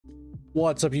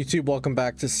What's up, YouTube? Welcome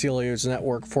back to Celio's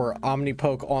Network for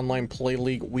OmniPoke Online Play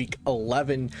League Week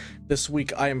 11. This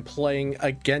week I am playing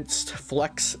against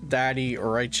Flex Daddy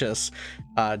Righteous,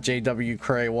 JW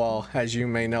Craywall, as you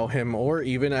may know him, or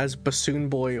even as Bassoon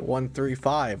Boy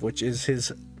 135, which is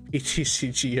his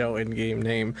TCGO in-game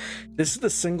name. This is the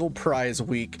single prize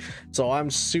week, so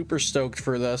I'm super stoked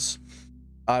for this.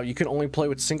 You can only play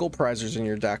with single prizers in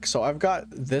your deck. So I've got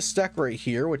this deck right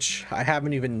here, which I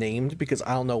haven't even named because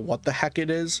I don't know what the heck it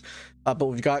is. But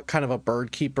we've got kind of a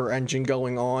Bird Keeper engine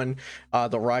going on.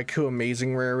 The Raikou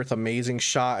Amazing Rare with Amazing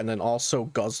Shot, and then also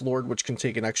Guzzlord, which can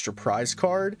take an extra prize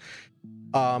card.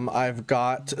 I've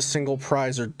got single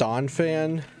prizer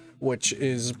Donphan, which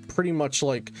is pretty much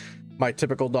like my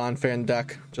typical Donphan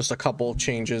deck. Just a couple of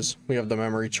changes. We have the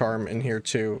Memory Charm in here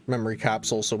too, Memory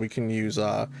Capsule, so we can use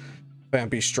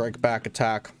Vampy Strike Back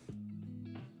Attack,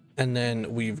 and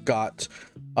then we've got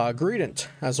Greedent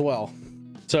as well.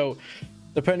 So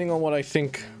depending on what I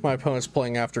think my opponent's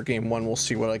playing after game one, we'll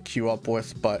see what I queue up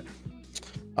with. But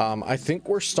I think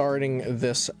we're starting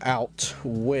this out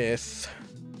with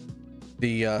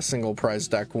the single prize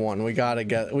deck one. We gotta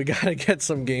get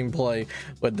some gameplay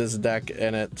with this deck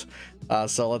in it.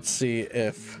 So let's see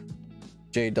if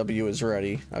JW is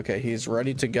ready. Okay, he's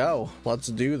ready to go. Let's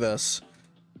do this.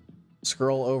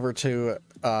 Scroll over to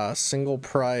single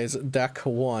prize deck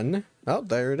one. Oh,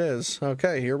 there it is.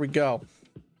 Okay, here we go.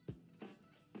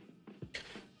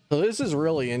 So this is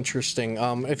really interesting.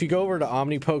 If you go over to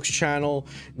OmniPoke's channel,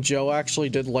 Joe actually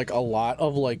did like a lot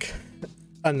of like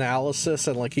analysis,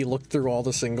 and like he looked through all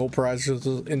the single prizes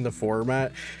in the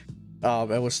format.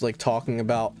 It was like talking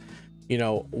about, you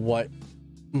know, what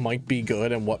might be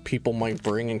good and what people might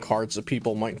bring and cards that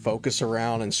people might focus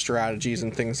around and strategies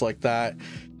and things like that.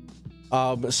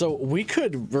 So we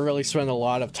could really spend a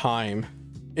lot of time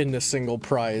in the single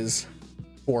prize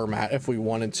format if we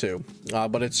wanted to,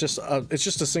 but it's just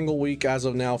a single week as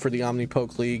of now for the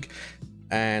OmniPoke League,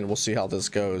 and we'll see how this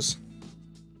goes.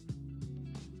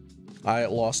 I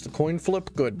lost the coin flip,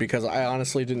 good, because I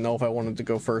honestly didn't know if I wanted to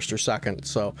go first or second,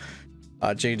 so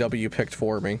JW picked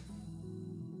for me.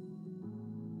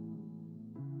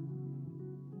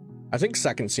 I think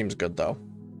second seems good though.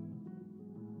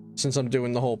 Since I'm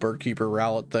doing the whole Bird Keeper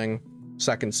Rowlet thing,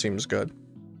 second seems good.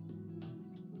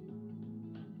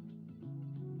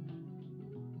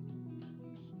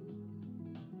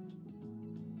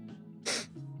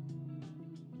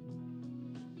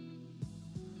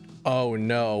 Oh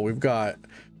no, we've got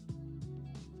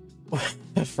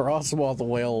Frostwall the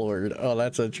Whale Lord. Oh,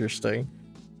 that's interesting.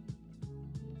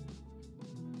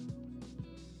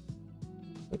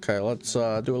 Okay, let's do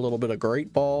a little bit of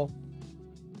Great Ball.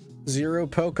 0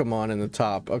 Pokemon in the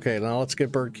top. Okay, now let's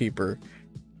get Bird Keeper.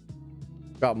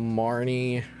 Got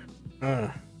Marnie.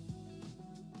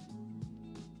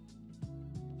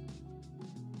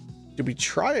 Did we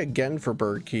try again for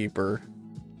Bird Keeper?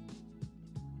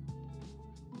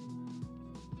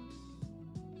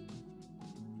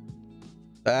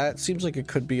 That seems like it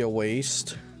could be a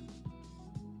waste.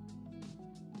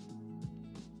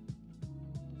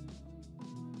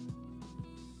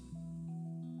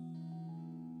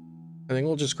 I think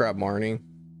we'll just grab Marnie.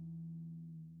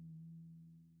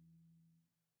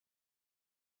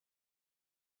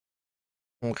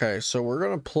 Okay, so we're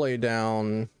gonna play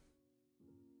down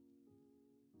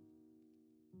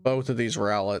both of these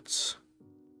Rowlets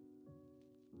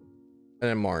and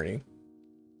then Marnie.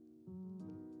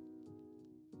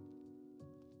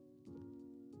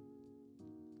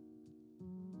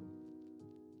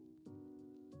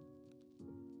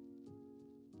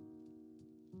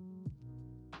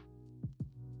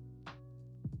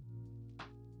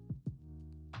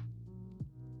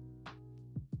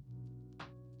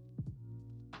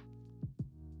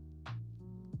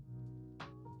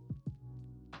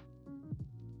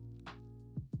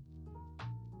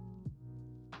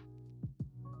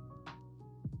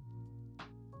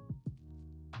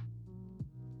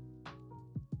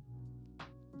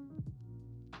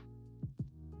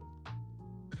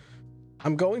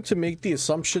 I'm going to make the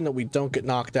assumption that we don't get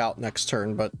knocked out next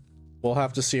turn, but we'll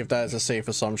have to see if that is a safe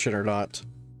assumption or not.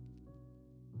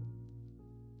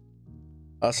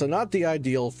 So not the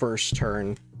ideal first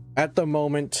turn. At the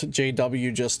moment,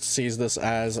 JW just sees this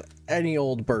as any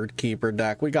old Bird Keeper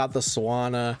deck. We got the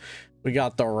Swanna, we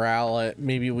got the Rowlet,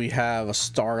 maybe we have a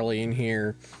Starly in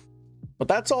here. But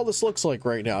that's all this looks like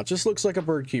right now. It just looks like a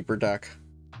Bird Keeper deck.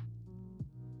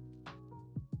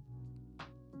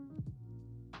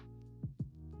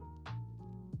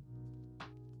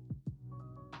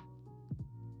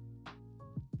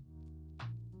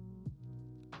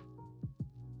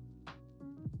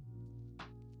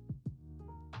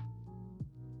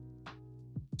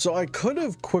 So I could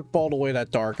have quick balled away that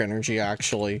dark energy,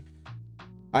 actually.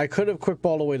 I could have quick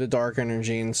balled away the dark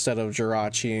energy instead of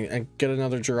Jirachi and get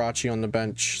another Jirachi on the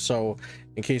bench. So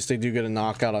in case they do get a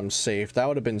knockout, I'm safe. That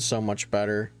would have been so much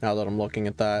better now that I'm looking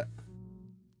at that.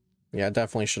 Yeah, I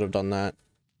definitely should have done that.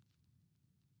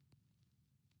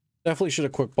 Definitely should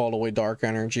have quick balled away dark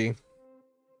energy.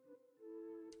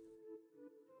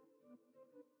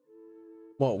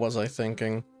 What was I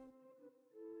thinking?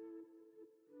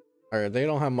 Alright, they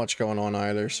don't have much going on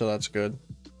either, so that's good.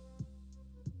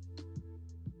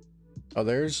 Oh,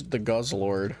 there's the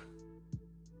Guzzlord.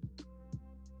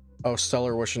 Oh,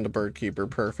 Stellar Wish into Birdkeeper,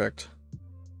 perfect.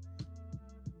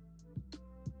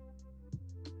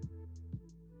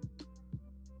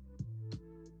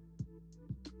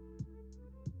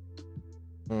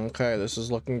 Okay, this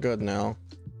is looking good now.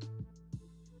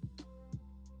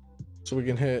 So we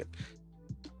can hit...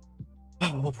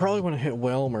 Oh, we'll probably want to hit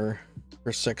Whelmer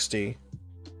for 60.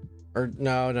 Or,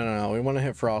 no. We want to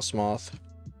hit Frostmoth.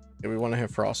 Yeah, we want to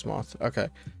hit Frostmoth. Okay.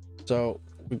 So,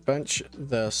 we bench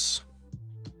this.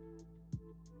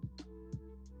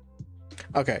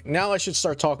 Okay, now I should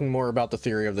start talking more about the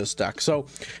theory of this deck. So,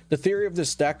 the theory of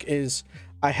this deck is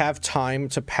I have time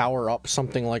to power up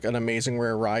something like an Amazing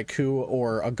Rare Raikou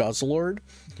or a Guzzlord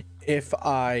if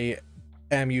I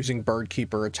am using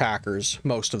Birdkeeper attackers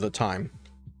most of the time.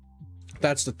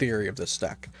 That's the theory of this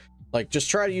deck. Like, just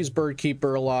try to use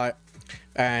Birdkeeper a lot,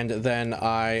 and then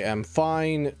I am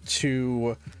fine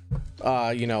to,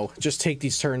 you know, just take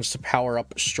these turns to power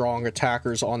up strong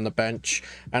attackers on the bench.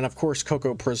 And of course,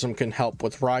 Cocoa Prism can help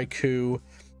with Raikou.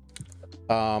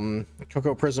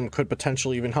 Cocoa Prism could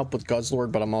potentially even help with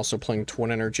Guzzlord, but I'm also playing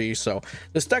Twin Energy, so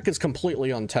this deck is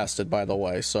completely untested, by the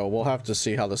way, so we'll have to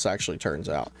see how this actually turns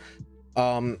out.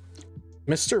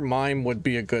 Mr. Mime would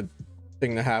be a good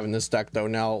thing to have in this deck, though,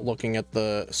 now looking at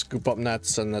the scoop up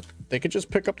nets, and that they could just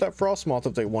pick up that Frostmoth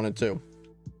if they wanted to.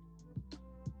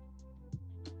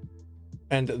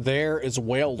 And there is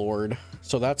Wailord,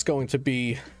 so that's going to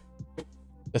be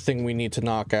the thing we need to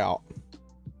knock out.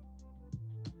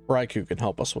 Raikou can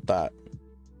help us with that.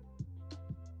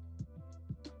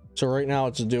 So right now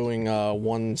it's doing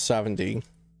 170.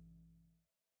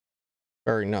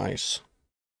 Very nice.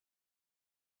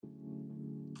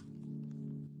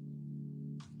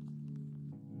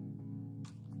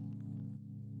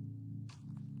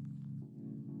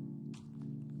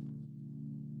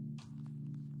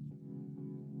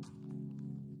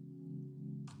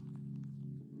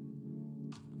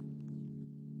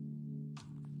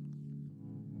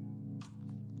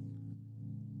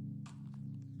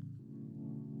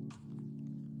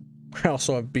 I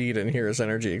also have bead in here as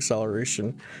energy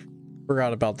acceleration.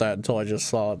 Forgot about that until I just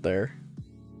saw it there.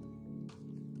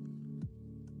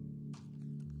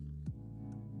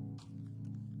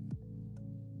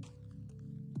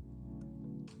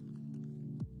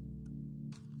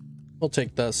 We'll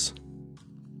take this.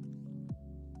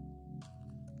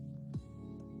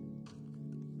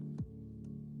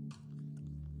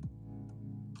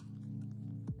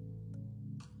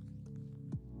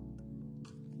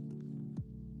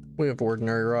 We have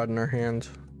Ordinary Rod in our hand.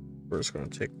 We're just going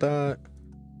to take that.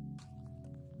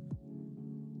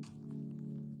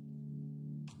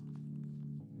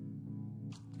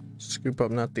 Scoop up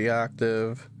not the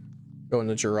active. Go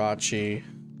into Jirachi.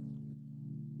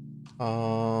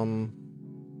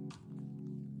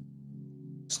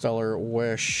 Stellar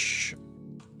Wish.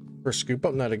 Or scoop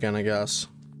up net again, I guess.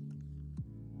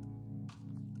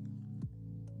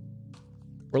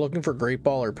 We're looking for Great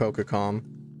Ball or Pokecom.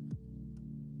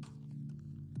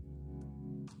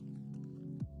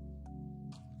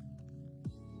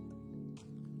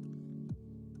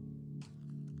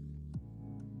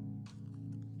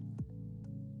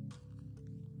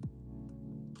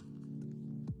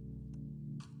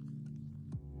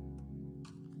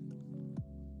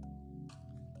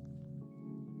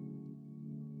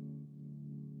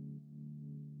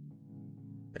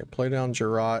 Okay, play down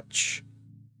Jirachi.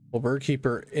 We'll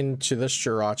Birdkeeper into this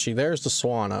Jirachi. There's the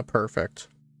Swanna. Perfect.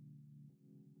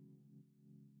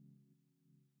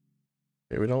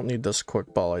 Okay, we don't need this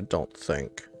Quick Ball, I don't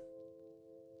think.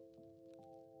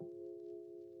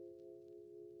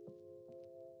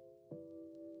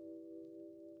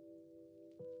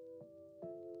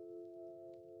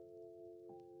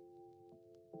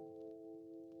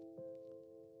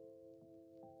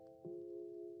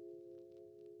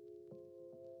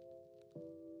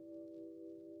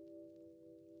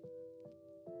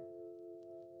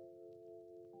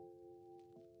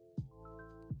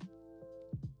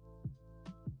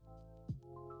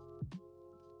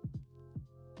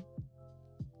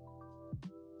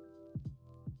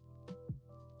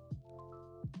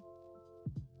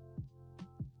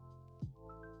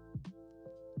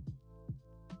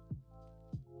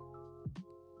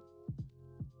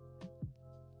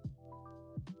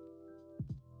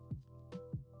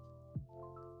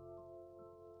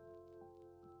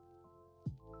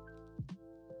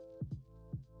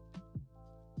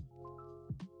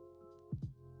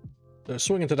 So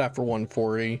swing into that for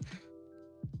 140.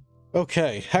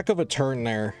 Okay, heck of a turn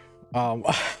there. I'm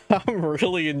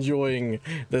really enjoying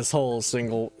this whole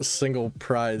single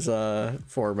prize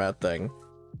format thing.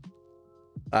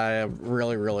 I am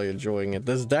really enjoying it.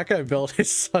 This deck I built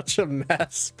is such a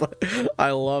mess, but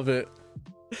I love it.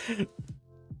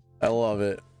 I love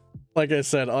it. Like I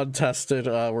said, untested.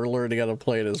 We're learning how to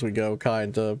play it as we go,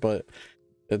 kinda, but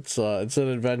it's an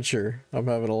adventure. I'm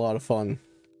having a lot of fun.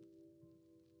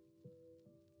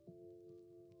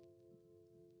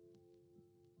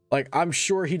 Like, I'm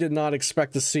sure he did not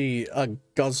expect to see a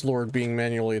Guzzlord being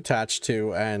manually attached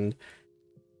to, and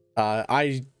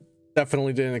I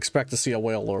definitely didn't expect to see a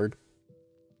Whale Lord.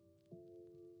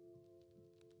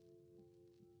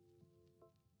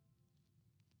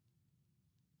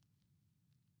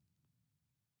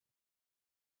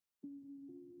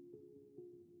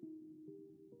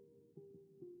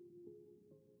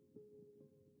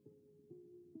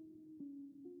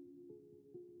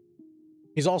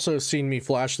 He's also seen me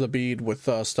flash the bead with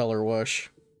Stellar Wish.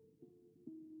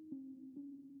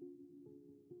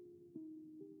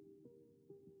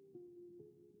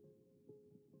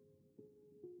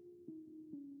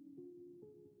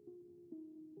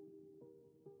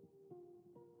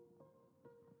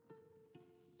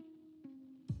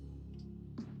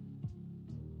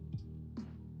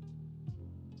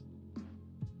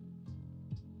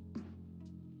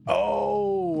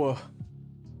 Oh!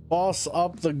 Boss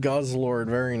up the Guzzlord,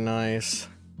 very nice.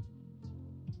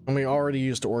 And we already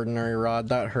used Ordinary Rod,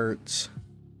 that hurts.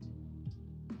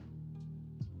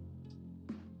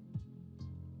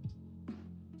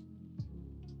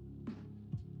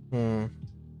 I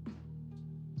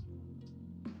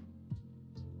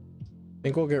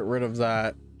think we'll get rid of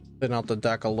that, thin out the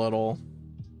deck a little.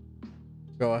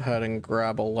 Go ahead and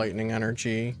grab a Lightning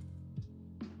Energy.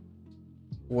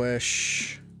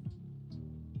 Wish.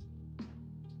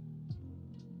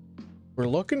 We're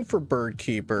looking for Bird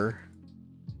Keeper.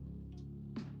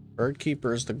 Bird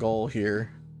Keeper is the goal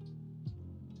here.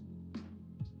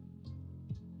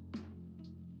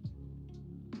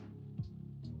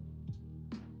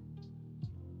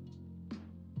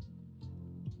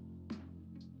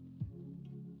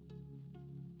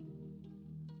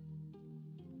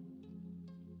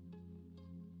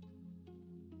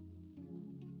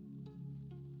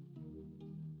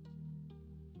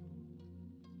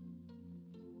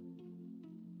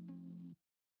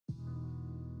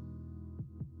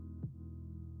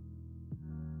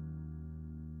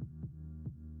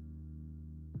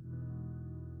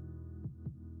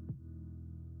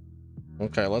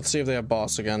 Okay, let's see if they have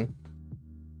boss again.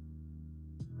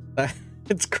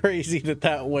 It's crazy that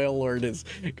that Whale Lord is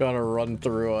gonna run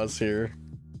through us here.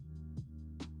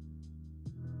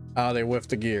 Ah, they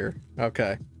whiffed the gear.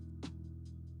 Okay.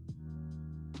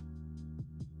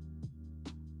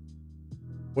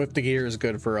 Whiff the gear is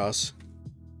good for us.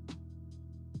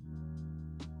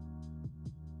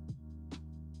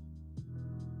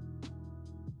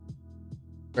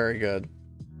 Very good.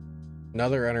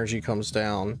 Another energy comes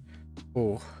down.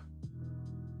 Ooh.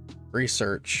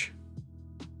 Research.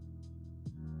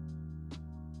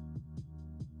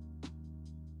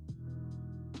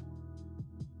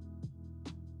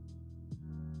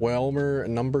 Whelmer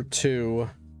number 2.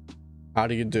 How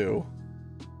do you do?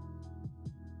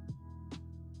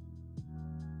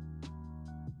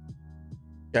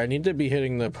 Yeah, I need to be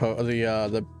hitting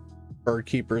the bird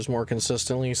keepers more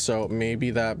consistently, so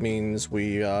maybe that means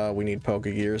we need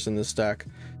Pokegears in this deck.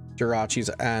 Jirachis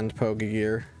and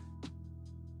Pokegear.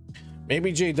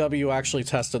 Maybe JW actually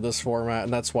tested this format,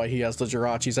 and that's why he has the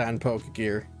Jirachis and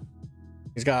Pokegear.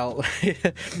 He's got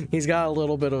he's got a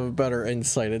little bit of a better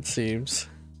insight, it seems.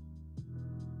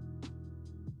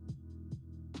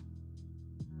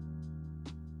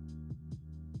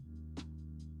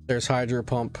 There's Hydro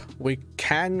Pump. We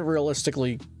can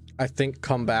realistically, I think,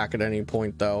 come back at any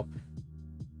point, though.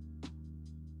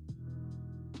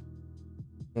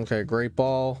 Okay, Great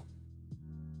Ball.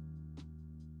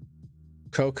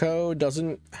 Coco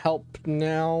doesn't help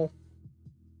now.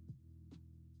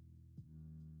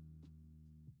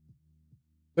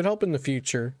 Could help in the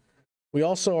future. We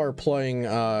also are playing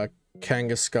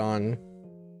Kangaskhan,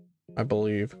 I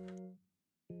believe.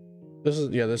 This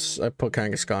is, yeah, this, I put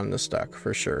Kangaskhan in this deck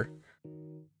for sure.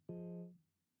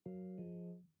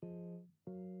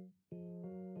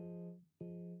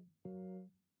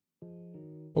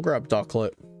 We'll grab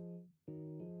Ducklet.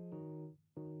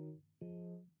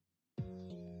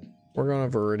 We're gonna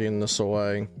Viridian this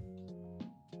away.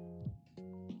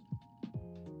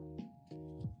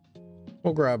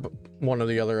 We'll grab one of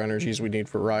the other energies we need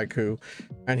for Raikou.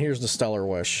 And here's the Stellar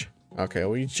Wish. Okay,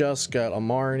 we just got a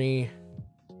Marnie.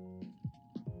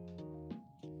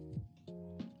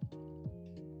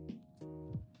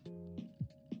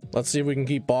 Let's see if we can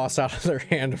keep boss out of their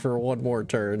hand for one more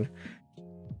turn.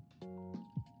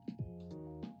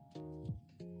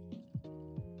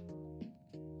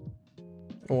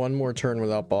 One more turn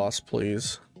without boss,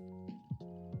 please.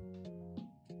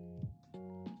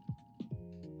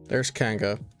 There's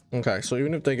Kanga. Okay, so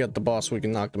even if they get the boss, we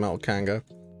can knock them out with Kanga.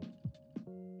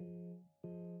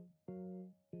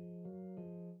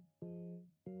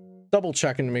 Double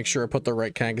checking to make sure I put the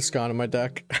right Kangaskhan in my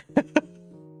deck.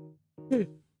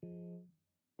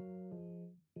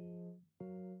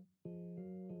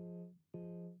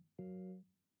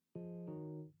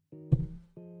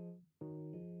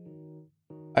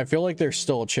 I feel like there's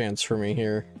still a chance for me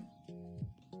here.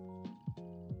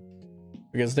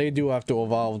 Because they do have to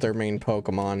evolve their main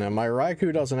Pokemon, and my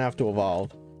Raikou doesn't have to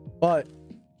evolve. But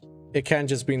it can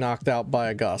just be knocked out by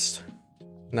a Gust.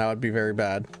 And that would be very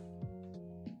bad.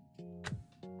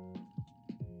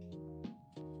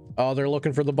 Oh, they're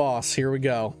looking for the boss. Here we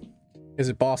go. Is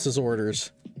it boss's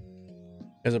orders?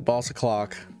 Is it boss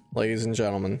o'clock, ladies and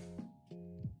gentlemen?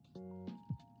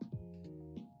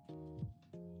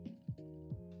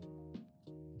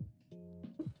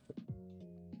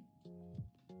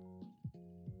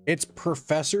 It's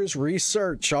Professor's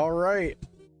research. All right.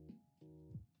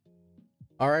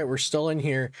 All right, we're still in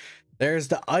here. There's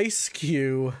the Ice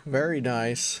Cube. Very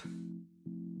nice.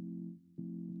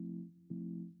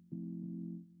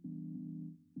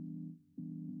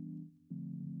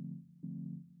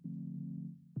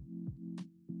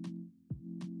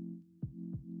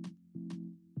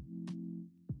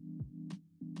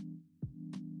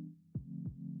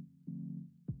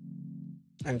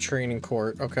 And training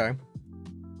court. Okay.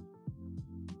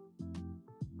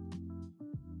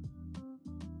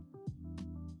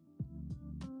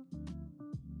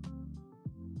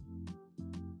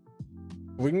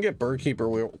 We can get Birdkeeper,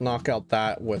 we'll knock out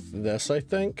that with this, I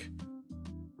think.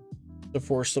 To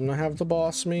force them to have the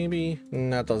boss, maybe?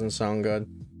 That doesn't sound good.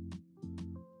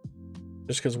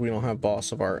 Just because we don't have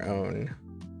boss of our own.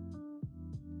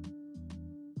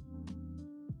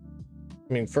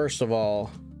 I mean, first of all,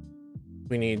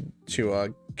 we need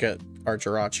to get our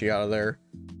Jirachi out of there.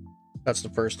 That's the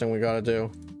first thing we gotta do.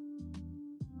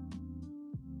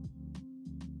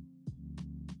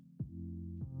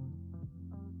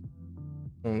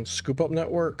 Scoop up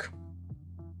network.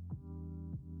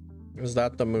 Is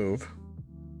that the move?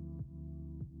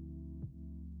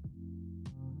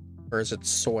 Or is it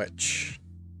switch?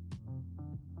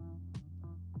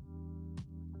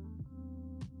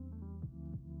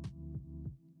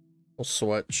 We'll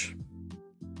switch.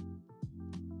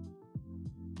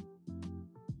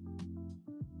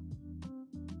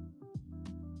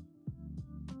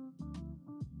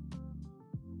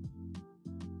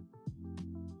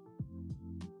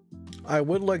 I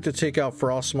would like to take out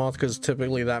Frostmoth because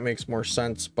typically that makes more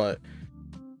sense, but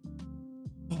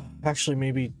actually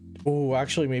maybe, oh,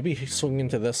 actually maybe swinging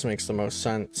into this makes the most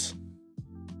sense.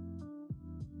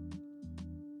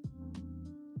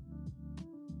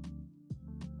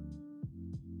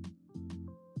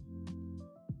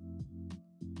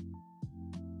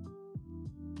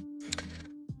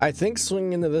 I think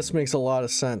swinging into this makes a lot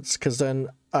of sense because then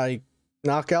I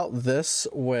knock out this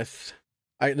with...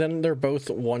 then they're both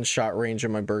one-shot range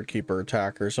in my Birdkeeper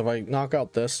attacker. So if I knock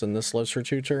out this, then this lives for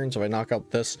 2 turns. If I knock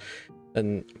out this,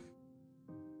 then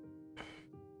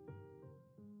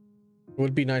it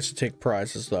would be nice to take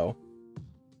prizes, though.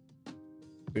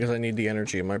 Because I need the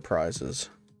energy in my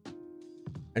prizes.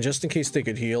 And just in case they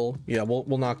could heal, yeah,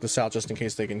 we'll knock this out just in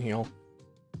case they can heal.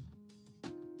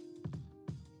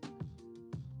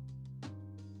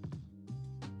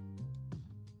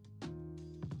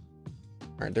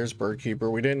 Alright, there's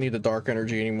Birdkeeper. We didn't need the dark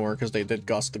energy anymore because they did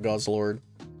Gust the Guzzlord.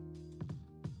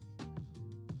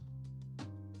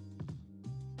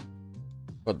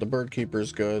 But the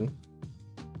Birdkeeper's good.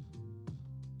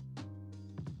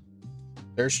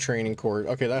 There's Training Court.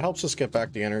 Okay, that helps us get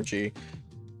back the energy.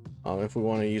 If we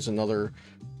want to use another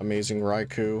amazing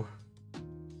Raikou.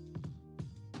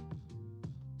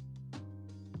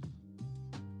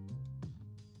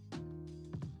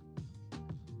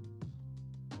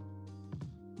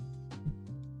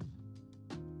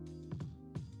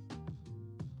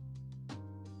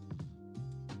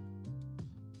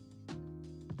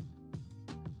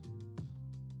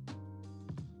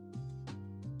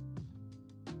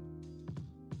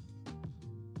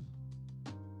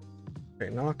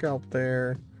 Okay, knockout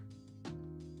there.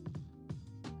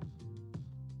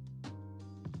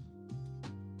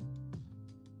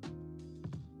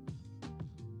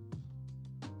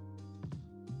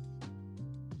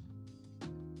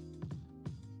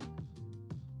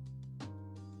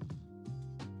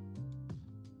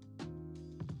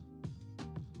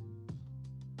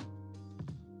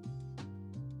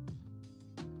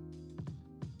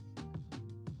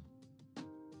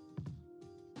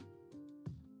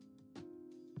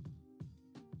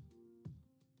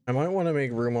 I might want to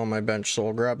make room on my bench, so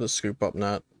I'll grab the scoop up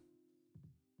net.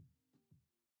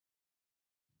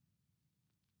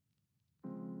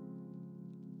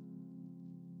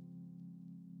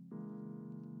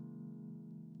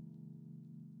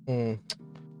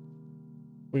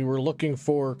 We were looking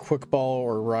for Quick Ball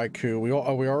or Raikou. We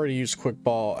already used Quick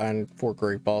Ball and for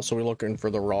Great Ball, so we're looking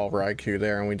for the raw Raikou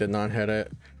there, and we did not hit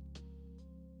it.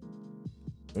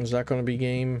 Is that going to be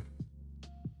game?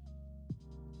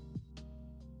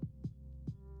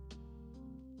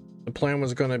 The plan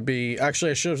was going to be...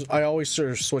 Actually, I always should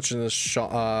have switched into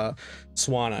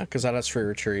Swanna, because that has free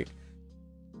retreat.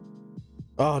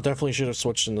 Oh, definitely should have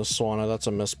switched into Swanna. That's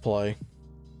a misplay.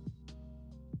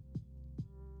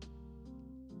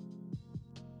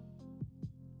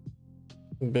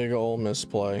 Big ol'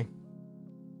 misplay.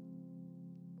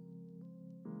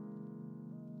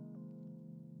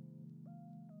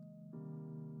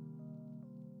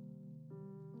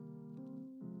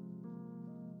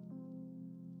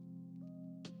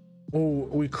 Oh,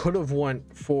 we could have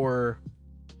went for...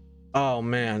 Oh,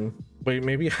 man. Wait,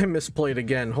 maybe I misplayed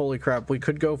again. Holy crap. We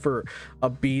could go for a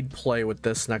bead play with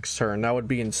this next turn. That would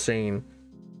be insane.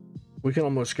 We can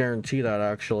almost guarantee that,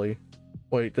 actually.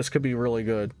 Wait, this could be really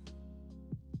good.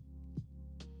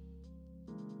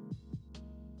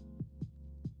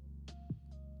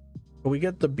 Can we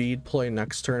get the bead play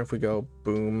next turn if we go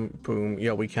boom, boom?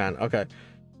 Yeah, we can. Okay.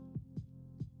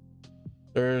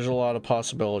 There's a lot of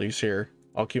possibilities here.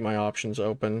 I'll keep my options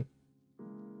open.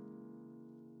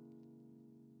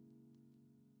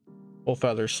 We'll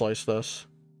feather slice this.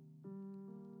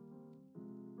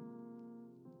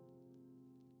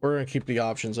 We're gonna keep the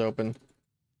options open.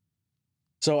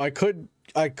 So I could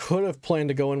have planned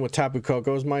to go in with Tapu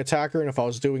Koko as my attacker, and if I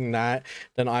was doing that,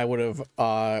 then I would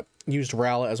have used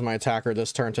Rowlet as my attacker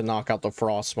this turn to knock out the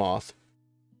Frostmoth.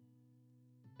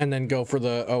 And then go for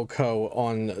the Oko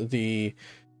on the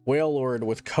Whale Lord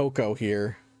with Koko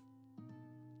here.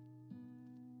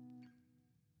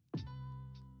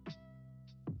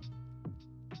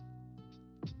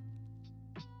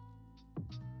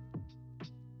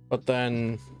 But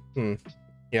then,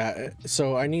 yeah,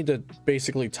 so I need to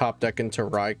basically top deck into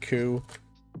Raikou.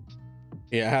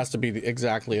 Yeah, it has to be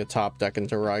exactly a top deck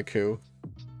into Raikou.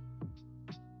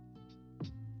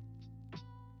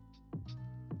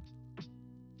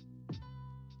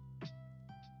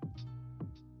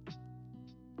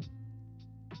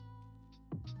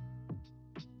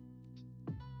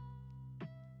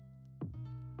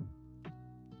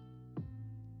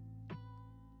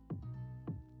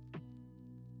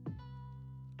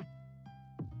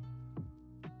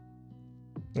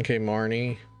 Okay,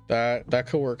 Marnie, that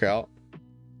could work out.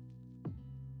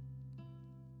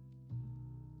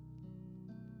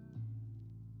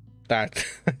 That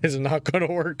is not going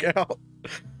to work out.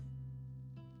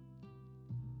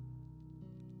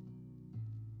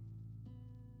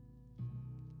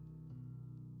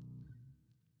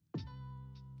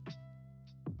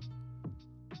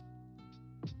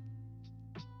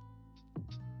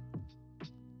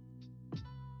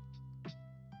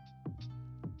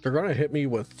 They're going to hit me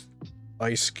with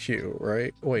Ice Cube,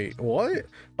 right? Wait, what?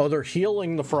 Oh, they're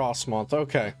healing the Frostmoth.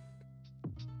 Okay.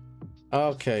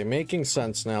 Okay, making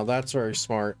sense now. That's very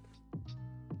smart.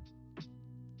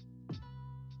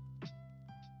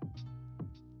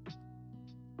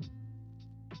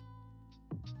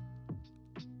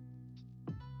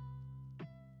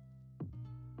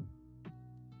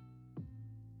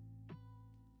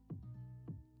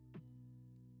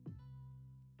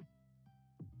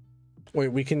 Wait,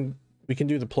 we can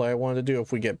do the play I wanted to do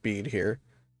if we get bead here.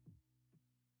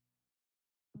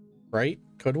 Right?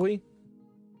 Could we?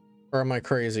 Or am I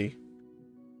crazy?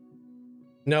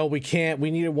 No, we can't.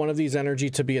 We needed one of these energy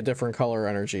to be a different color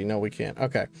energy. No, we can't.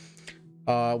 Okay.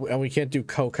 And we can't do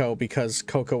Coco because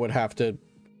Coco would have to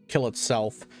kill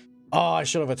itself. Oh, I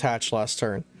should have attached last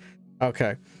turn.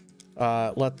 Okay.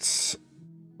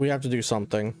 We have to do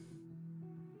something.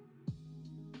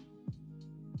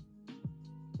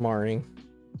 Marnie.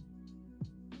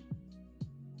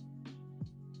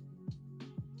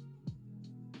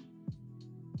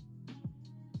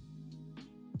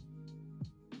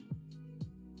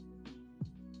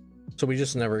 So we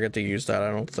just never get to use that, I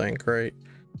don't think, right?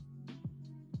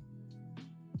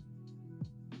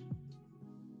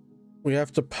 We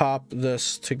have to pop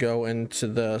this to go into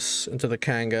this, into the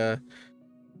Kanga.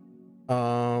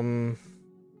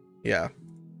 Yeah.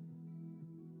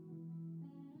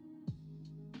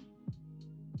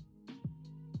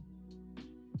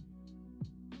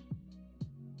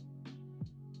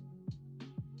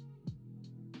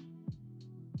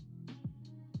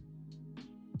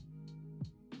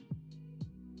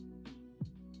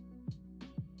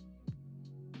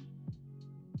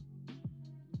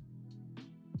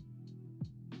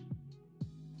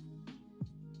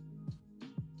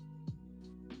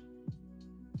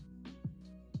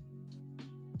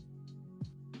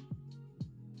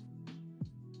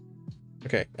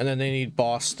 Okay, and then they need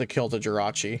boss to kill the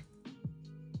Jirachi.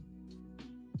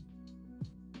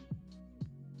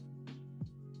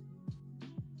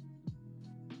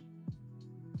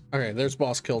 Okay, there's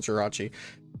boss kill Jirachi.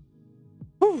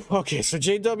 Whew, okay, so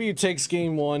JW takes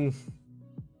game 1.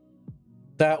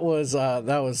 That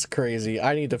was crazy.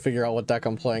 I need to figure out what deck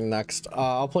I'm playing next.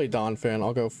 I'll play Donphan.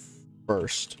 I'll go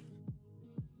first.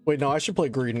 Wait, no, I should play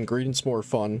Greedent. Greedent's more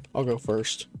fun. I'll go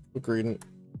first with Greedent.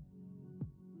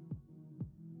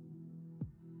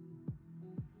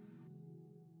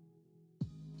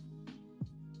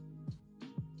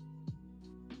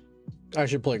 I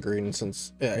should play Greedent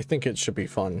since I think it should be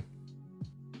fun.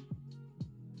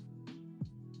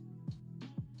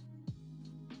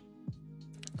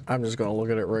 I'm just gonna look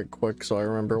at it right quick so I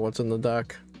remember what's in the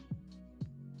deck.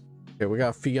 Okay, we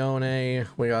got Fiona,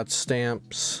 we got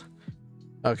Stamps.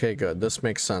 Okay, good. This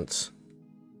makes sense.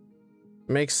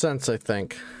 Makes sense, I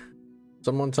think.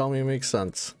 Someone tell me it makes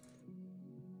sense.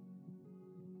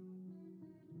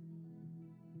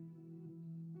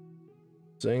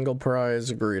 Single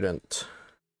prize Greedent.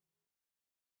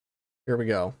 Here we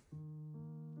go.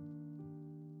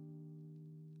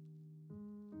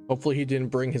 Hopefully he didn't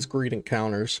bring his Greedent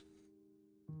counters.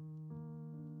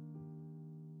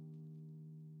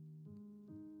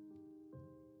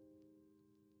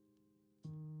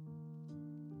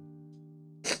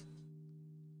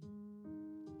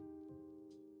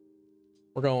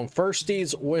 We're going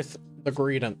firsties with the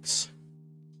Greedents.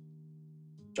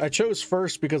 I chose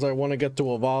first because I want to get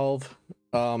to evolve.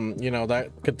 You know,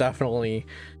 that could definitely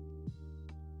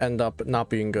end up not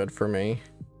being good for me.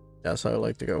 Yes, I would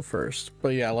like to go first. But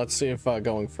yeah, let's see if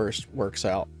going first works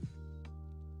out.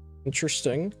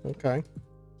 Interesting. Okay.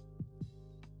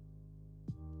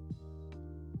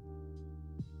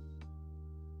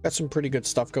 Got some pretty good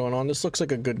stuff going on. This looks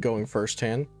like a good going first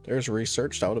hand. There's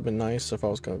research. That would have been nice if I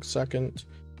was going second.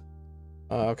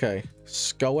 Okay.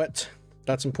 Skoet.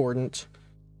 That's important.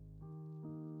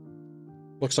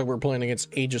 Looks like we're playing against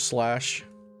Aegislash.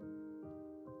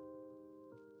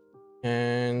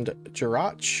 And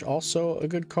Jirach, also a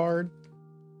good card.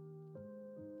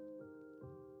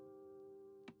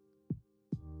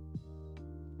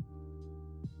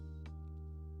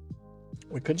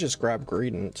 We could just grab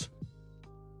Greedent.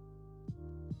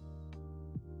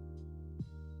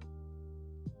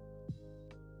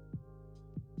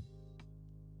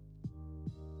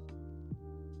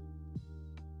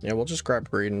 Yeah, we'll just grab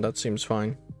Greedent. That seems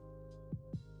fine.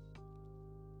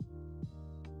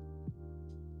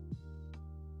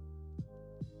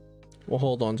 We'll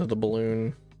hold on to the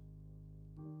balloon.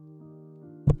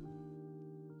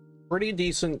 Pretty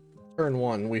decent turn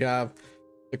 1. We have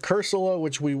the Cursula,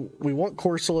 which we want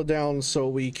Corsola down so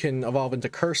we can evolve into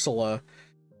Cursula.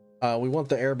 We want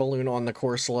the air balloon on the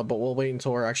Corsola, but we'll wait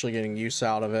until we're actually getting use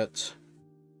out of it.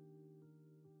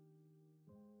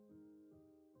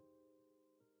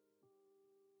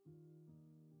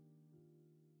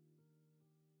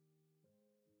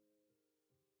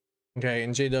 Okay,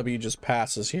 and JW just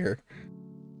passes here.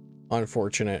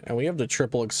 Unfortunate. And we have the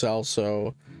triple Excel,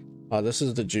 so this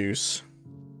is the juice.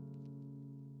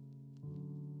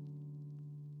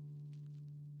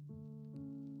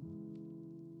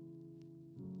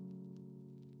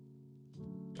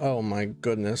 Oh my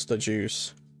goodness, the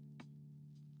juice.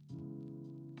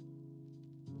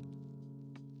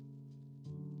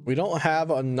 We don't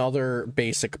have another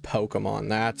basic Pokemon.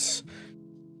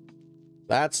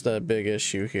 That's the big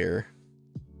issue here.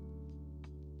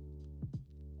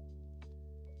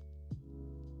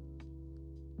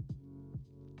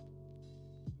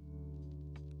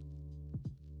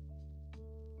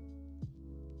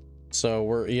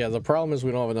 So yeah, the problem is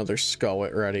we don't have another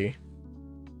Skoet ready.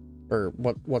 Or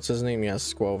what's his name?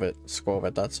 Yes,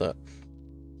 Skwovet, that's it.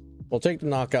 We'll take the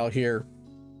knockout here.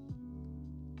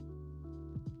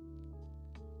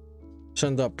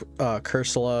 Send up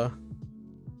Cursula.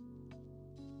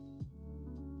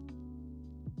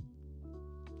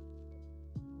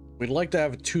 We'd like to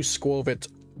have 2 Skwovet,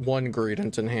 1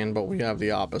 Greedent in hand, but we have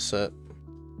the opposite.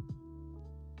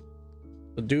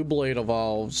 The Doublade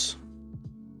evolves.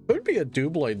 Could be a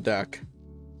Doublade deck.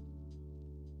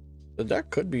 The deck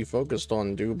could be focused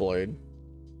on Doublade.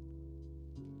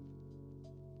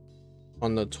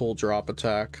 On the tool drop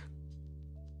attack.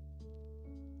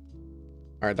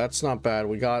 Alright, that's not bad.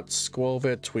 We got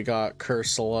Skwovet, we got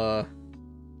Cursula,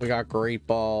 we got Great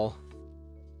Ball.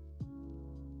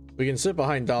 We can sit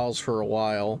behind dolls for a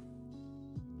while.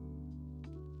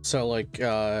 So, like,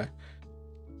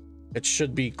 it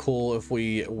should be cool if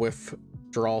we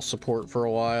withdraw support for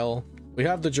a while. We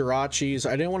have the Jirachis.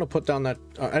 I didn't want to put down that...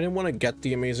 I didn't want to get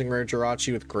the Amazing Rare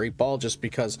Jirachi with Great Ball just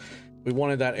because We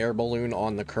wanted that air balloon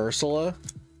on the Cursula.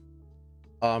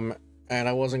 And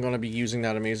I wasn't going to be using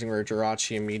that amazing rare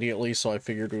Jirachi immediately, so I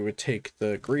figured we would take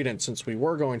the Greedent since we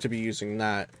were going to be using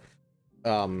that.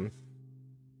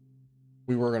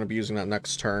 We were going to be using that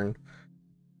next turn.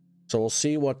 So we'll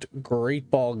see what Great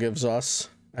Ball gives us.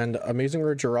 And amazing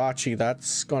rare Jirachi,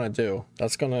 that's gonna do.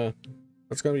 That's gonna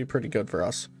be pretty good for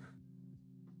us.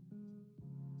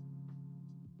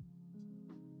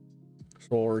 So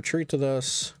we'll retreat to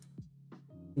this.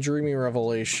 Dreamy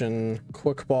Revelation,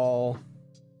 Quick Ball.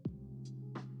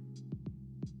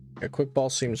 Yeah, Quick Ball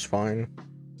seems fine.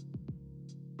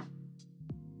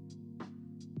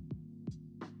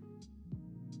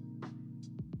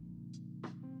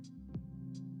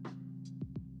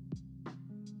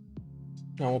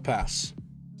 Now we'll pass.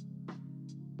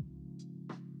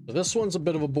 So this one's a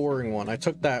bit of a boring one. I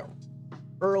took that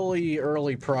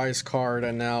early prize card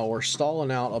and now we're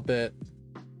stalling out a bit.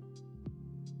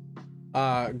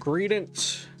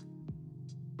 Greedent,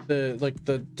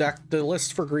 the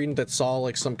list for Greedent that saw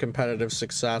like some competitive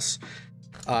success,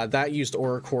 that used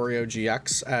Oricorio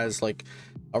GX as like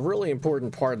a really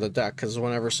important part of the deck, because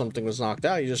whenever something was knocked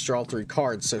out, you just draw 3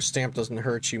 cards, so Stamp doesn't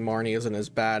hurt you. Marnie isn't as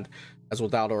bad as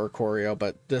without Oricorio,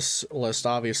 but this list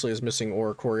obviously is missing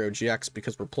Oricorio GX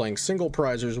because we're playing single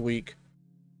prizers week.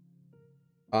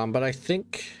 But I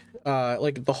think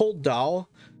like the whole Doll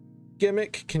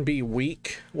gimmick can be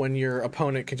weak when your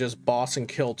opponent can just boss and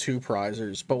kill 2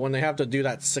 prizers, but when they have to do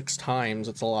that 6 times,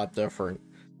 it's a lot different.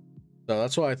 So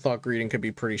that's why I thought Greedent could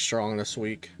be pretty strong this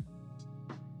week.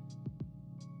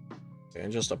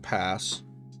 And just a pass.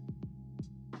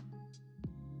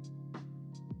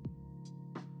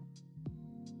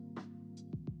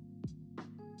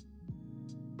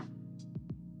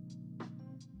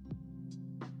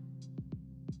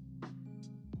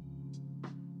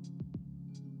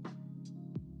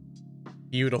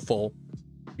 Beautiful,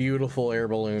 beautiful air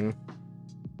balloon.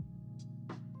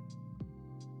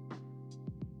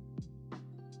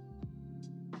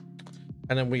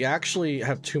 And then we actually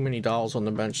have too many dolls on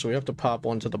the bench, so we have to pop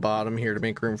one to the bottom here to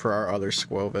make room for our other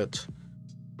Squovit.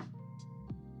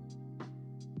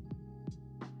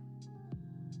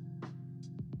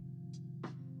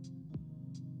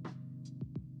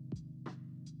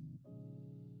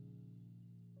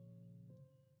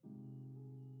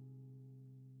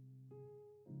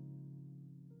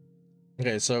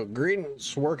 Okay, so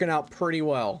Green's working out pretty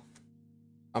well.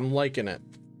 I'm liking it.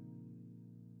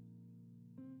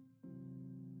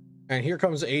 And here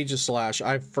comes Aegis Slash.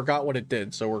 I forgot what it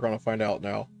did, so we're gonna find out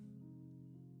now.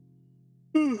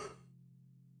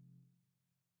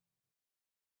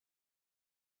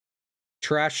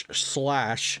 Trash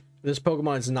Slash. This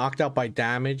Pokemon is knocked out by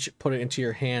damage. Put it into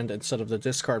your hand instead of the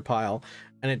discard pile.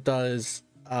 And it does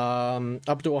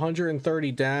up to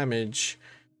 130 damage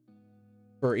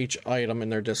for each item in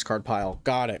their discard pile.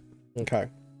 Got it. Okay.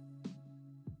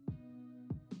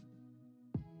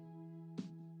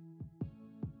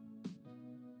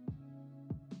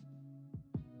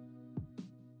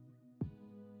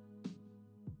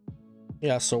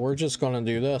 Yeah, so we're just gonna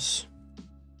do this.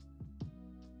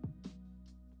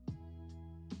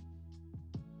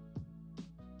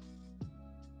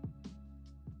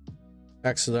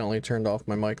 Accidentally turned off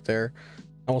my mic there.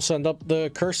 I will send up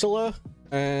the Cursula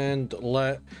and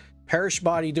let Perish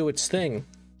Body do its thing.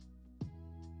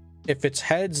 If it's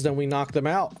heads, then we knock them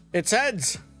out. It's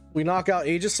heads! We knock out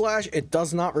Aegis Slash. It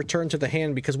does not return to the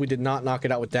hand because we did not knock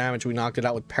it out with damage. We knocked it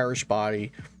out with Perish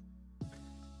Body.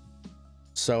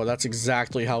 So that's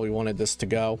exactly how we wanted this to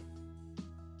go.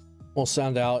 We'll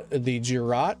send out the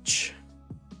Jirachi.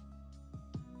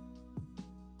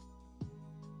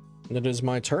 It is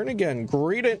my turn again.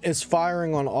 Greedent is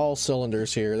firing on all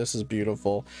cylinders here. This is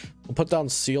beautiful. We'll put down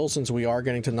Seal since we are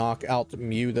getting to knock out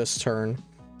Mew this turn.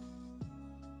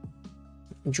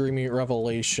 Dreamy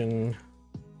Revelation.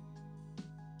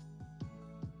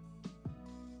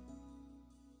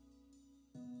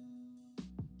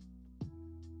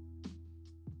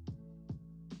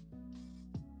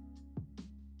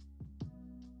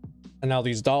 And now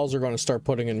these dolls are going to start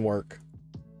putting in work.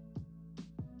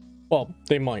 Well,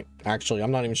 they might, actually.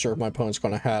 I'm not even sure if my opponent's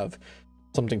going to have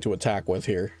something to attack with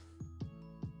here.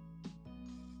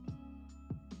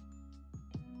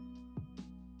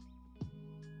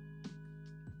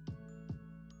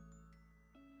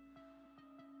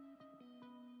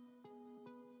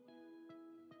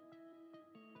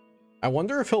 I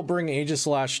wonder if he'll bring Aegis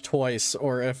Slash twice,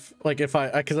 or if, like,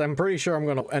 because I'm pretty sure I'm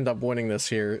going to end up winning this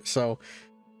here. So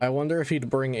I wonder if he'd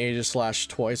bring Aegis Slash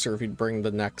twice, or if he'd bring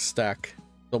the next deck.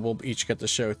 So we'll each get to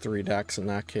show 3 decks in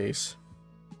that case.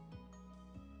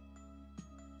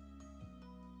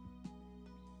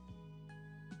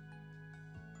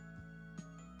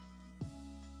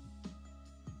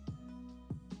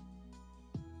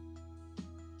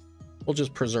 We'll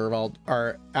just preserve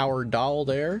our doll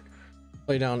there.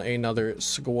 Play down another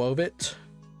Squovit.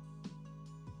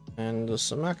 And a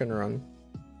Smack and Run.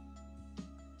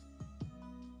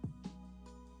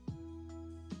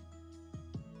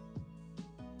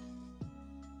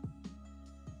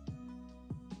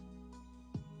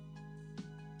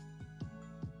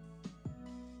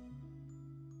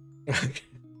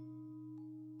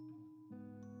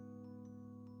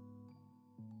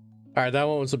 All right, that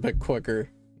one was a bit quicker.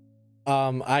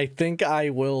 I think I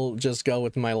will just go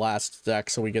with my last deck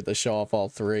so we get to show off all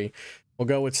three. We'll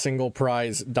go with single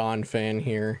prize Don Fan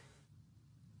here.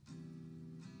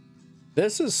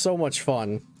 This is so much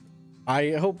fun.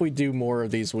 I hope we do more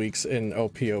of these weeks in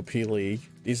OPOP League.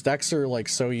 These decks are like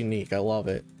so unique. I love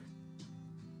it.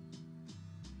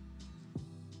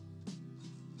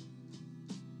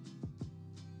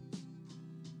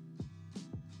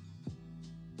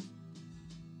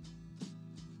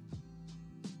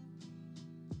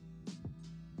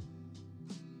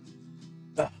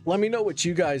 Let me know what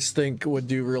you guys think would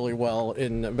do really well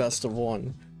in best of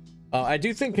one. I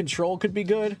do think control could be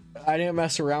good. I didn't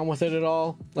mess around with it at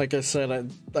all. Like I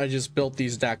said, I just built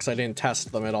these decks. I didn't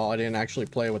test them at all. I didn't actually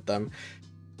play with them.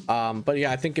 But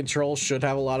yeah, I think control should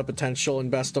have a lot of potential in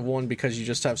best of one because you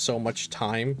just have so much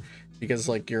time. Because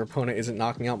like your opponent isn't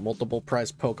knocking out multiple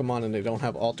prize Pokemon and they don't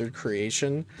have altered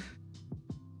creation.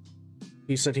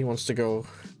 He said he wants to go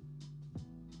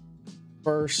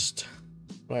first.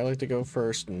 Would I like to go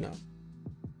first? No.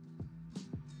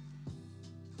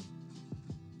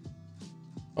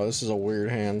 Oh, this is a weird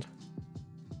hand.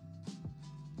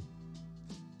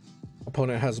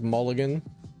 Opponent has Mulligan.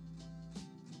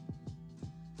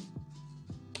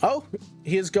 Oh,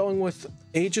 he is going with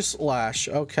Aegis Lash.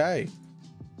 Okay.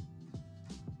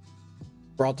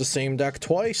 Brought the same deck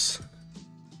twice.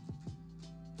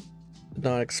 Did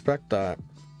not expect that.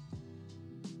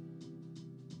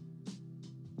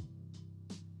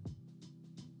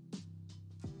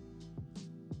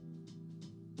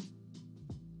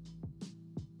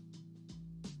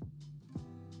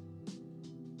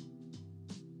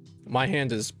 My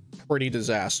hand is pretty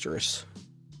disastrous,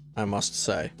 I must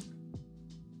say.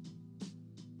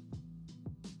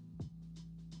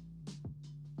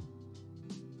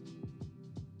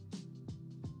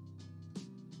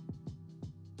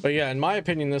 But yeah, in my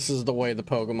opinion, this is the way the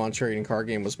Pokemon trading card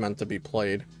game was meant to be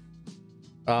played.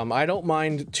 I don't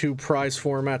mind 2 prize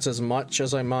formats as much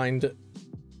as I mind,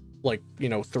 like, you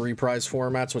know, 3 prize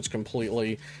formats, which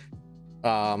completely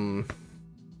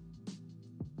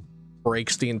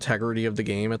breaks the integrity of the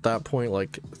game at that point.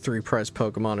 Like 3 prize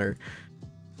Pokemon are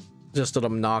just an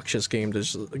obnoxious game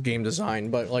design,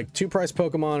 but like 2 prize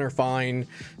Pokemon are fine.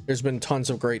 There's been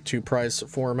tons of great 2 prize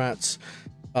formats.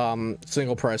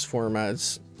 Single prize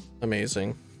formats,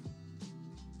 amazing.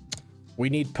 We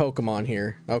need Pokemon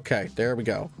here. Okay, there we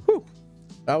go. Whew,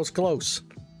 that was close.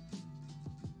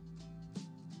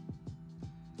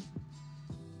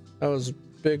 That was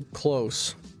big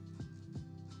close.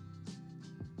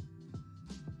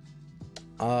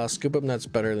 Scoop Up Net's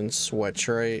better than Switch,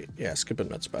 right? Yeah, Scoop Up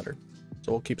Net's better.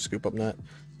 So we'll keep Scoop Up Net.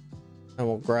 And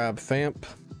we'll grab Famp.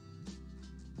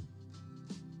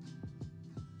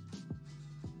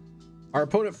 Our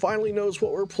opponent finally knows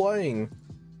what we're playing.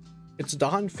 It's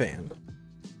Don Fan.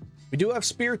 We do have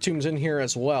Spiritombs in here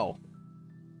as well.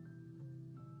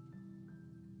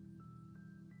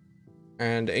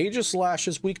 And Aegis Lash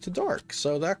is weak to Dark,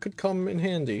 so that could come in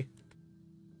handy.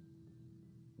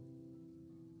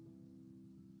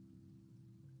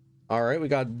 All right, we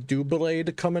got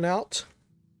Doublade coming out.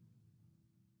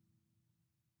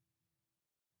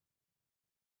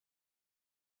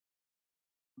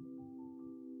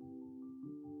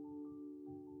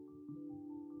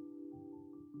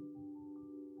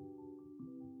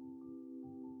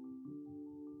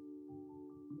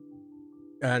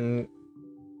 And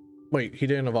wait, he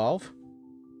didn't evolve?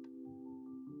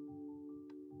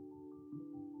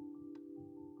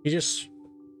 He just...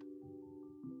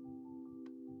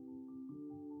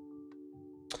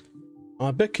 I'm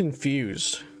a bit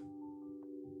confused.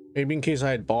 Maybe in case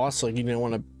I had boss, like you didn't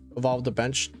want to evolve the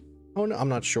bench. Oh no, I'm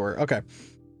not sure. Okay.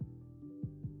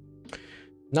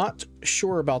 Not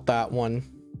sure about that one.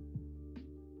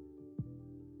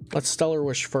 Let's Stellar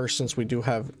Wish first since we do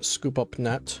have Scoop Up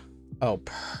Net. Oh,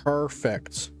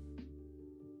 perfect.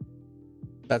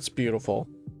 That's beautiful.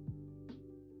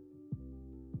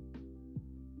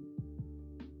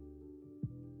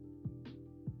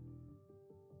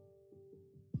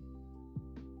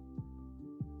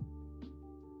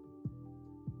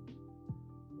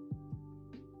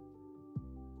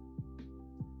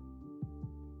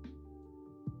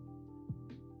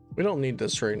 We don't need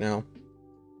this right now.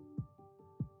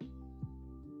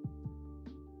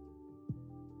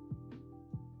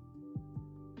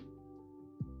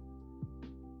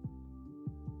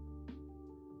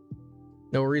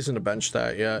 No reason to bench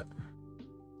that yet.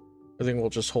 I think we'll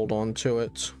just hold on to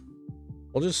it.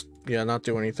 We'll just, yeah, not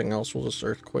do anything else. We'll just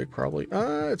Earthquake probably.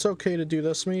 It's okay to do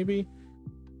this maybe.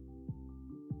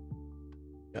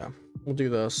 Yeah, we'll do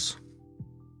this.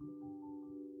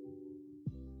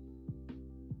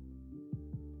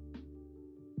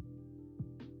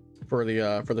 For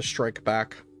the strike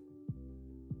back.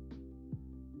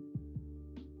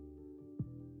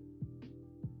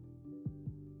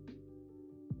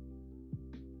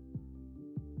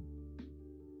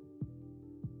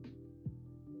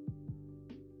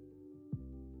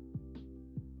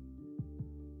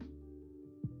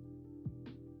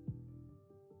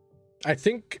 I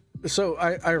think so.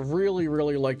 I really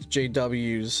liked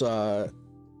JW's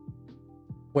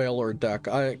Whaler deck.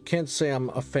 I can't say I'm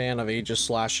a fan of Aegis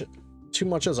Slash too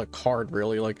much as a card,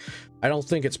 really. Like, I don't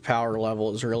think its power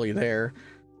level is really there.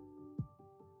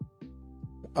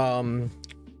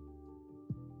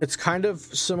 It's kind of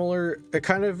similar. It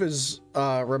kind of is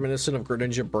reminiscent of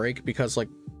Greninja Break, because like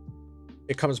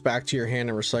it comes back to your hand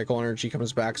and recycle energy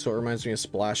comes back, so it reminds me of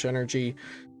Splash Energy.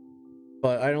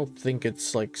 But I don't think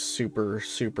it's like super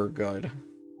good.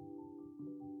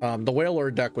 The Whaler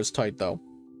deck was tight though.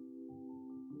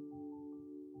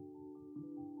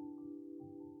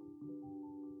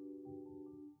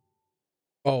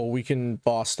 Oh, we can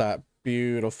boss that.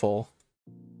 Beautiful.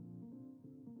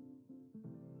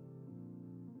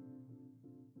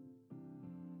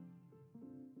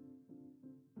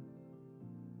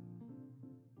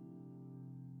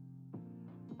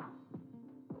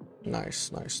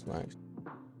 Nice.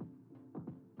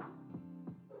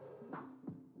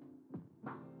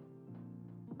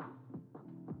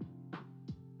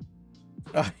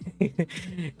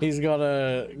 He's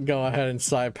gotta go ahead and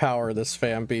side power this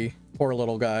Fampy. Poor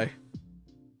little guy.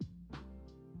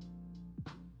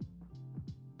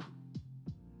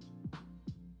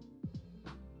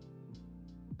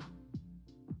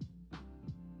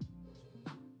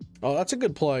 Oh, that's a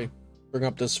good play. Bring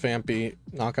up this Fampy,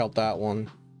 knock out that one.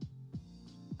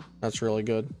 That's really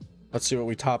good. Let's see what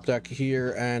we top deck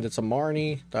here, and it's a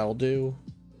Marnie. That'll do.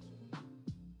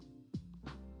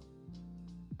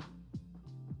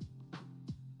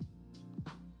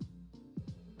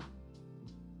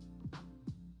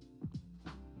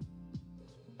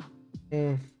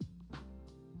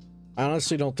 I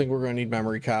honestly don't think we're going to need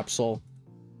Memory Capsule.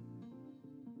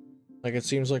 Like, it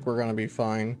seems like we're going to be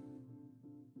fine.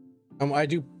 I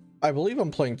believe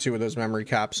I'm playing 2 of those Memory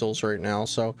Capsules right now,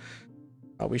 so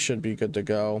we should be good to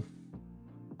go.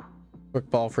 Quick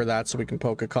ball for that so we can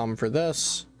poke a com for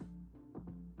this.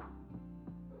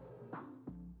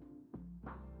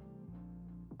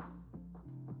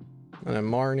 And then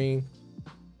Marnie.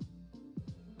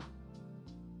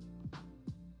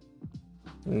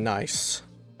 Nice.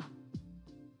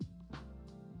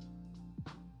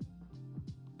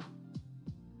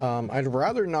 I'd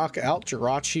rather knock out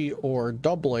Jirachi or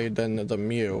Doublade than the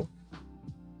Mew.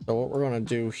 So what we're going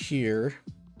to do here,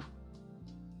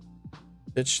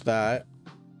 ditch that.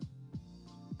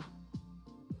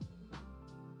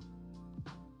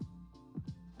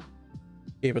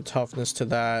 Gave a toughness to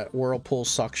that. Whirlpool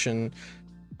Suction.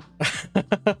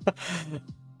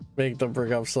 Make them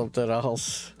bring up something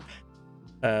else.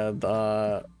 And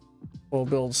we'll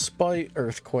build Spite,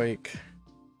 Earthquake.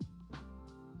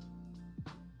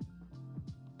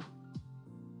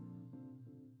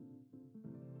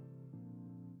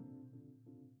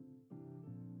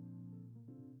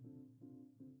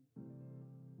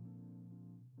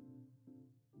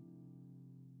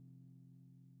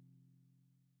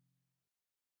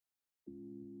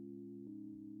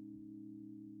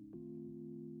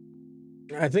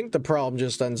 I think the problem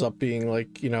just ends up being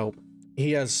like, you know,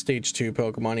 he has stage 2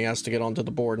 Pokemon he has to get onto the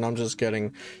board, and I'm just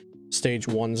getting stage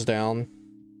 1s down.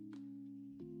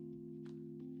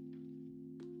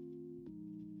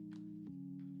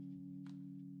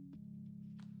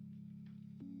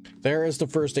 There is the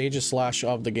first Aegis Slash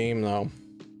of the game, though.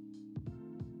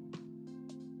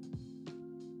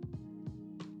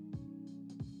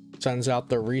 Sends out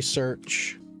the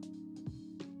research.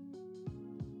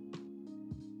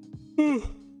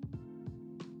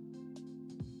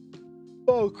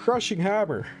 Oh, Crushing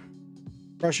Hammer.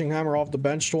 Crushing Hammer off the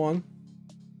benched one.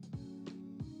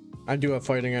 I do have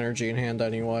Fighting Energy in hand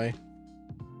anyway.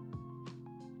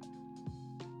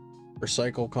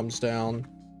 Recycle comes down.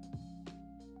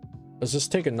 Does this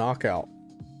take a knockout?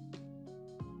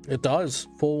 It does.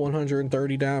 Full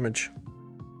 130 damage.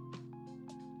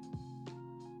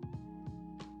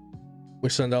 We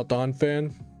send out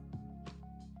Donphan.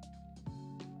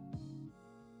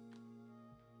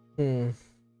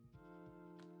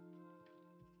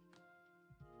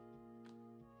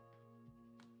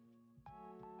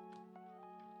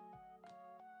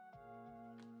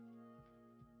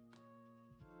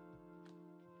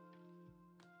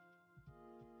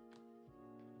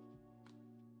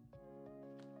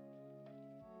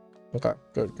 Okay,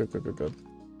 good, good, good, good, good.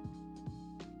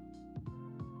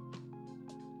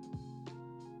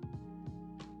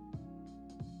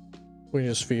 We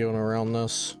just feeling around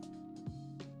this.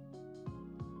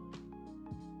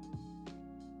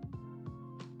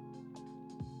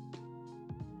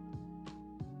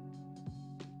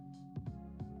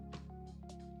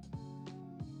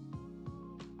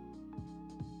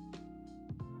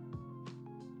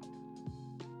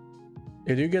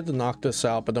 You do get to knock this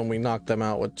out, but then we knock them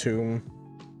out with Tomb.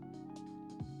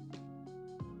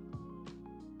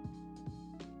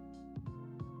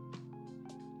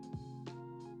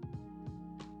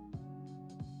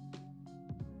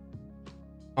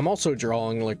 I'm also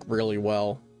drawing like really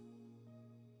well.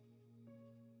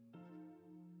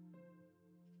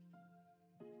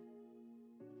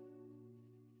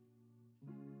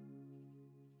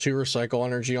 Two recycle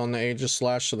energy on the Aegis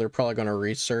Slash, so they're probably going to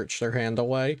research their hand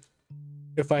away.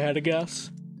 If I had to guess.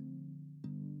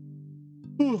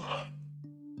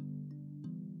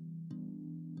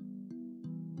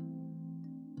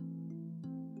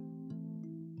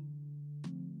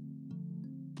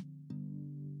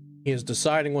 He is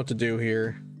deciding what to do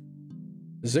here.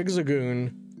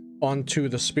 Zigzagoon onto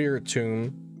the Spirit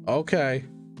Tomb. Okay.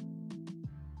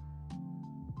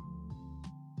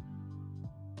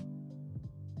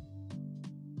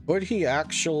 Would he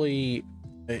actually...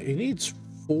 He needs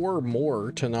 4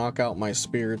 more to knock out my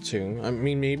Spirit Tomb. I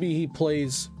mean, maybe he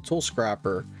plays Tool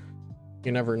Scrapper.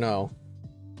 You never know.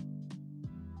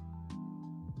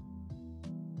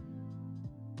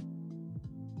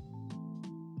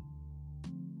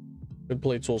 Could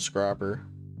play Tool Scrapper.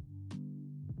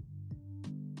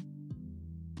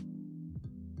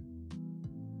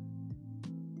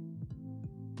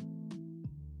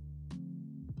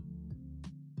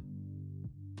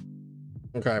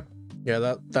 Okay.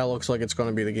 Yeah, that looks like it's going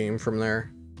to be the game from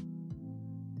there.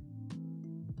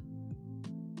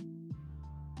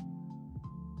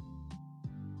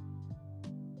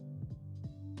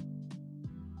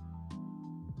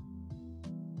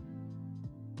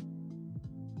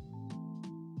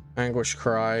 Anguish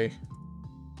Cry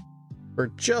for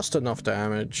just enough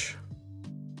damage.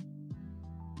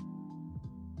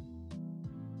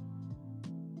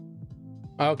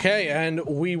 Okay, and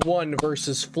we won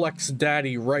versus Flex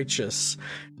Daddy Righteous.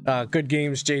 Good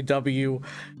games, JW.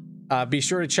 Be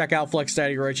sure to check out Flex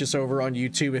Daddy Righteous over on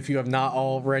YouTube if you have not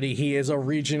already. He is a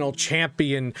regional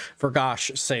champion, for gosh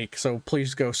sake. So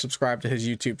please go subscribe to his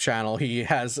YouTube channel. He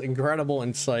has incredible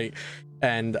insight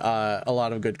and a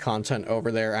lot of good content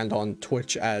over there and on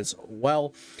Twitch as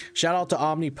well. Shout out to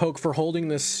OmniPoke for holding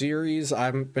this series.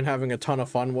 I've been having a ton of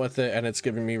fun with it, and it's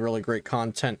giving me really great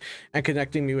content and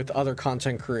connecting me with other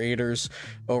content creators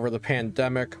over the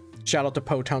pandemic. Shout out to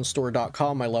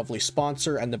PotownStore.com, my lovely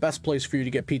sponsor, and the best place for you to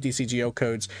get PTCGO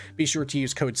codes. Be sure to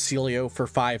use code CELIO for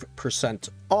 5%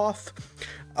 off.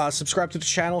 Subscribe to the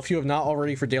channel if you have not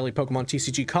already for daily Pokemon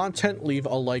TCG content. Leave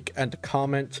a like and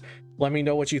comment. Let me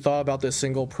know what you thought about this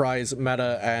single prize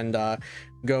meta, and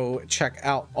go check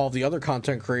out all the other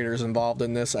content creators involved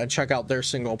in this and check out their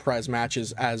single prize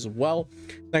matches as well.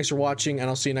 Thanks for watching, and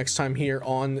I'll see you next time here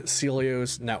on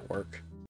Celio's Network.